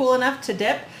they were cool enough to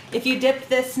dip. If you dipped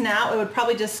this now, it would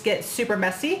probably just get super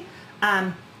messy.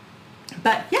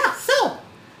 But yeah, so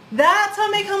that's how I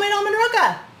make homemade almond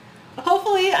roca.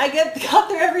 Hopefully I got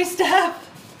through every step.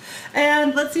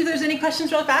 And let's see if there's any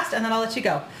questions real fast, and then I'll let you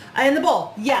go. In the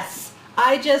bowl, yes.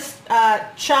 I just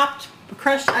chopped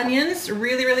crushed onions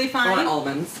really, really fine. Or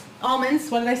almonds. Almonds,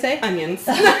 what did I say? Onions.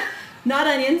 Not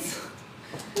onions.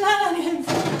 Not onions.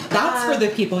 That's for the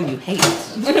people you hate.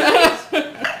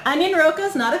 Onion roca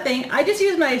is not a thing. I just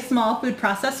use my small food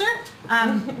processor.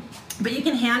 But you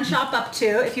can hand chop up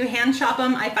too. If you hand chop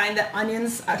them, I find that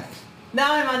onions,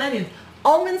 now I'm on onions.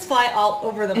 Almonds fly all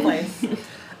over the place.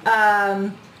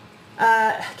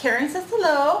 Karen says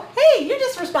hello. Hey, you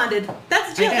just responded.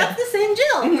 That's Jill. That's the same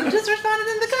Jill. Just responded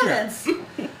in the comments.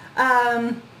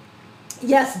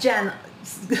 Yes, Jen.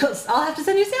 I'll have to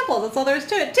send you samples. That's all there is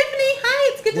to it. Tiffany,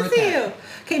 hi. It's good to see you.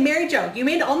 Okay, Mary Jo. You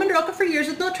made almond roca for years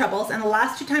with no troubles, and the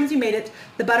last 2 times you made it,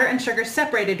 the butter and sugar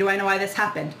separated. Do I know why this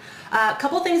happened? A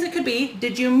couple things it could be.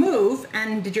 Did you move,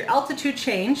 and did your altitude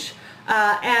change?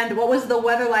 And what was the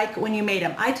weather like when you made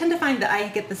them? I tend to find that I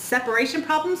get the separation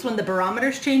problems when the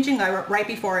barometer's changing, like right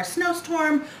before a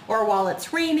snowstorm or while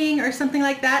it's raining or something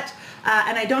like that.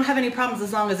 And I don't have any problems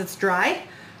as long as it's dry.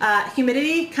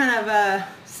 Humidity, kind of,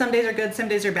 some days are good, some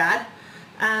days are bad.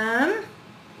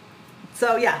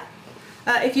 So yeah,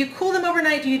 if you cool them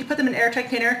overnight, do you need to put them in an airtight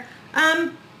container?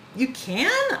 You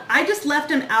can. I just left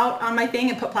them out on my thing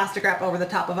and put plastic wrap over the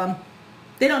top of them.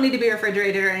 They don't need to be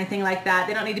refrigerated or anything like that.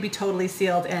 They don't need to be totally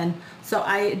sealed in. So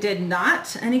I did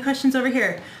not. Any questions over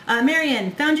here?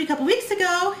 Marion, found you a couple weeks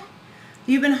ago.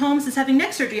 You've been home since having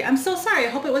neck surgery. I'm so sorry. I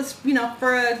hope it was,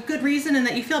 for a good reason and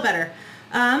that you feel better.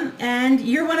 And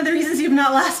you're one of the reasons you've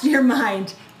not lost your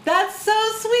mind. That's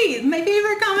so sweet. My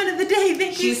favorite comment of the day.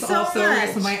 Thank you so much. She's also the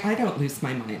reason why I don't lose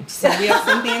my mind. So we have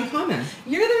something in common.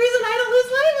 You're the reason I don't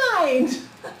lose my mind.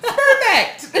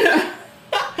 Perfect.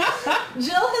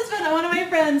 Jill has been one of my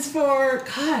friends for,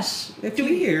 gosh, 2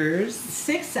 years.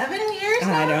 6, 7 years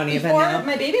now? I don't even Before know.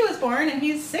 My baby was born, and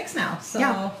he's 6 now. So,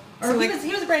 yeah. Or so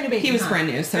he was a brand new baby. He was brand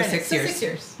new, so 6 years. 6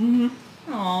 years. Mm-hmm.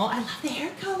 Oh, I love the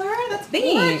hair color. That's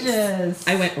gorgeous.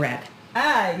 I went red.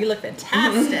 You look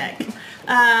fantastic.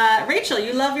 Rachel,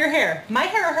 you love your hair. My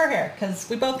hair or her hair? Because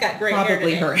we both got great hair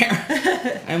Probably today. her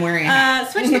hair. I'm wearing it.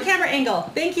 Switch the camera angle.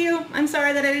 Thank you. I'm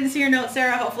sorry that I didn't see your note,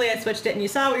 Sarah. Hopefully I switched it and you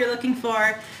saw what you're looking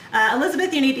for.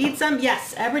 Elizabeth, you need to eat some?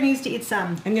 Yes, everybody needs to eat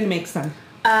some. I'm going to make some.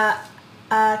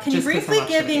 Can you briefly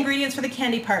give the ingredients for the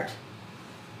candy part?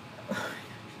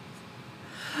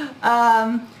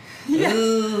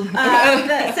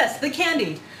 The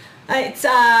candy. It's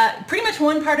pretty much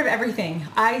one part of everything.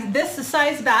 This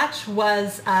size batch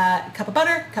was a cup of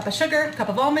butter, cup of sugar, cup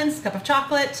of almonds, cup of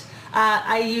chocolate.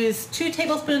 I use 2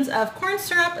 tablespoons of corn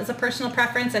syrup as a personal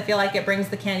preference. I feel like it brings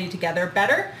the candy together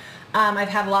better. I've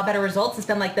had a lot better results. It's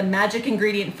been like the magic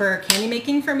ingredient for candy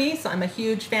making for me, so I'm a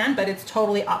huge fan, but it's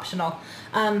totally optional.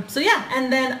 So yeah,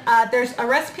 and then there's a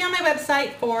recipe on my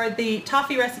website for the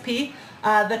toffee recipe.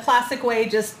 The classic way,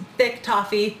 just thick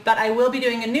toffee, but I will be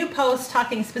doing a new post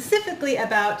talking specifically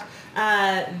about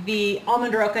the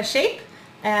almond roca shape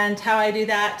and how I do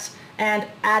that, and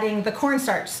adding the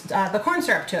cornstarch, the corn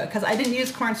syrup to it, because I didn't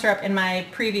use corn syrup in my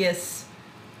previous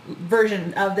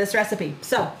version of this recipe.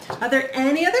 So, are there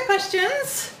any other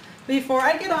questions before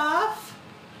I get off?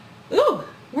 Ooh,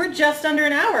 we're just under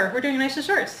an hour. We're doing nice and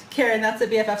short. Karen, that's what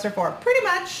BFFs are for. Pretty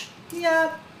much.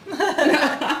 Yeah.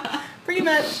 Pretty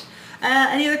much.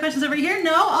 Any other questions over here?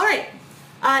 No? All right.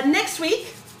 Next week,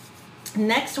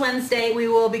 next Wednesday, we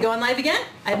will be going live again.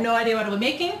 I have no idea what I'll be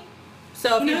making.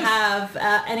 So if you have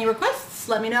any requests,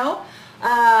 let me know.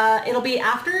 It'll be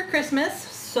after Christmas,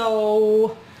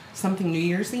 so... Something New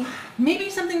Year's Eve? Maybe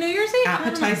something New Year's Eve?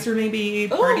 Appetizer, maybe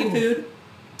party food?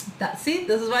 See,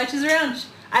 this is why she's around.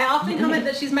 I often comment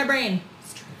that she's my brain.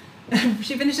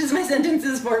 She finishes my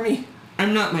sentences for me.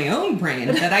 I'm not my own brain,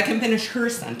 but I can finish her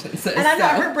sentences. And I'm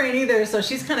not her brain either, so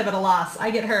she's kind of at a loss.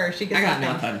 I get her, she gets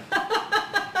nothing.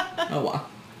 Oh, well.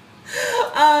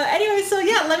 Anyway, so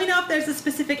yeah, let me know if there's a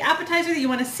specific appetizer that you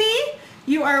want to see.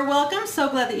 You are welcome. So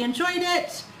glad that you enjoyed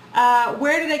it.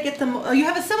 Where did I get them? Oh, you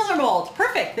have a similar mold.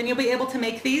 Perfect. Then you'll be able to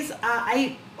make these.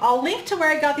 I'll link to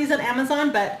where I got these on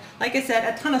Amazon, but like I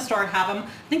said, a ton of stores have them.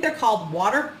 I think they're called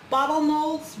water bottle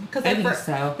molds because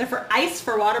they're for ice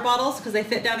for water bottles because they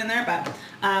fit down in there, but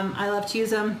I love to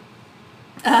use them.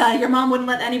 Your mom wouldn't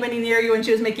let anybody near you when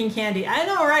she was making candy. I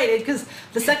know, right? Because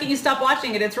the second you stop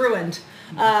watching it, it's ruined.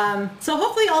 So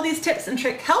hopefully all these tips and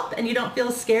tricks help and you don't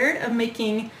feel scared of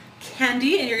making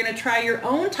candy and you're going to try your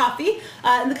own toffee.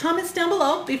 In the comments down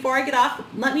below, before I get off,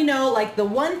 let me know like the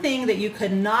one thing that you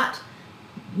could not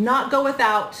go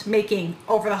without making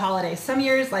over the holidays. Some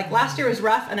years, like last year was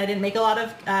rough and I didn't make a lot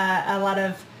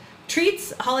of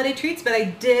treats, holiday treats, but I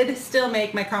did still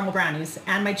make my caramel brownies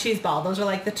and my cheese ball. Those are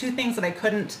like the 2 things that I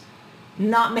couldn't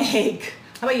not make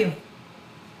How about you?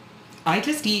 I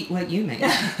just eat what you make.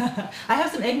 I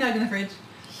have some eggnog in the fridge.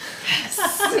 Yes.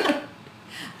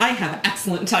 I have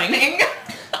excellent timing.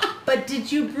 But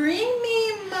did you bring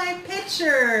me my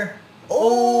pitcher?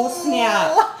 Oh,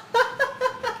 snap.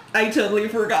 I totally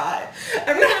forgot.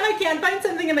 Every time I can't find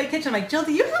something in my kitchen, I'm like, Jill,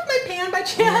 do you have my pan by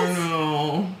chance?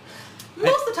 Oh, no.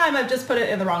 Most of the time, I've just put it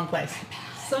in the wrong place.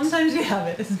 Sometimes you have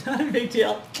it. It's not a big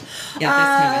deal. Yeah, this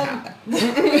time it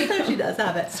happened. Sometimes she does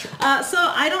have it. So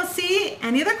I don't see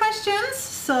any other questions.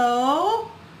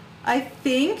 So I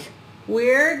think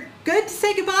we're good to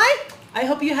say goodbye. I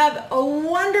hope you have a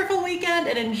wonderful weekend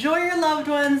and enjoy your loved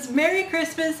ones. Merry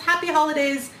Christmas. Happy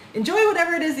holidays. Enjoy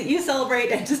whatever it is that you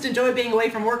celebrate and just enjoy being away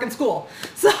from work and school.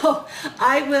 So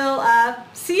I will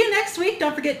see you next week.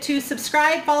 Don't forget to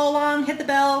subscribe, follow along, hit the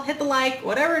bell, hit the like,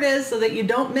 whatever it is so that you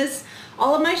don't miss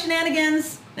all of my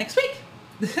shenanigans next week.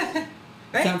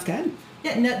 Right? Sounds good.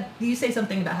 Yeah, no, you say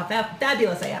something about how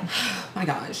fabulous I am. Oh my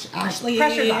gosh. Ashley.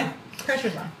 Pressure's on.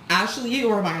 Pressure's on. Ashley, you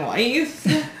are my life.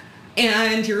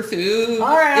 And your food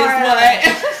All right,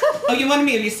 is what... Oh, you wanted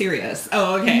me to be serious.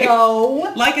 Oh, okay.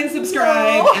 No. Like and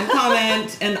subscribe No. and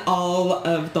comment and all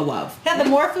of the love. Yeah, the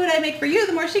more food I make for you,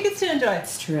 the more she gets to enjoy.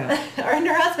 It's true. And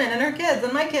her husband and her kids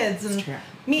and my kids and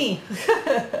me.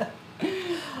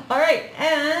 All right,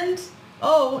 and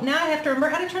now I have to remember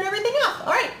how to turn everything off.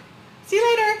 All right, see you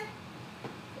later.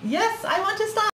 Yes, I want to stop.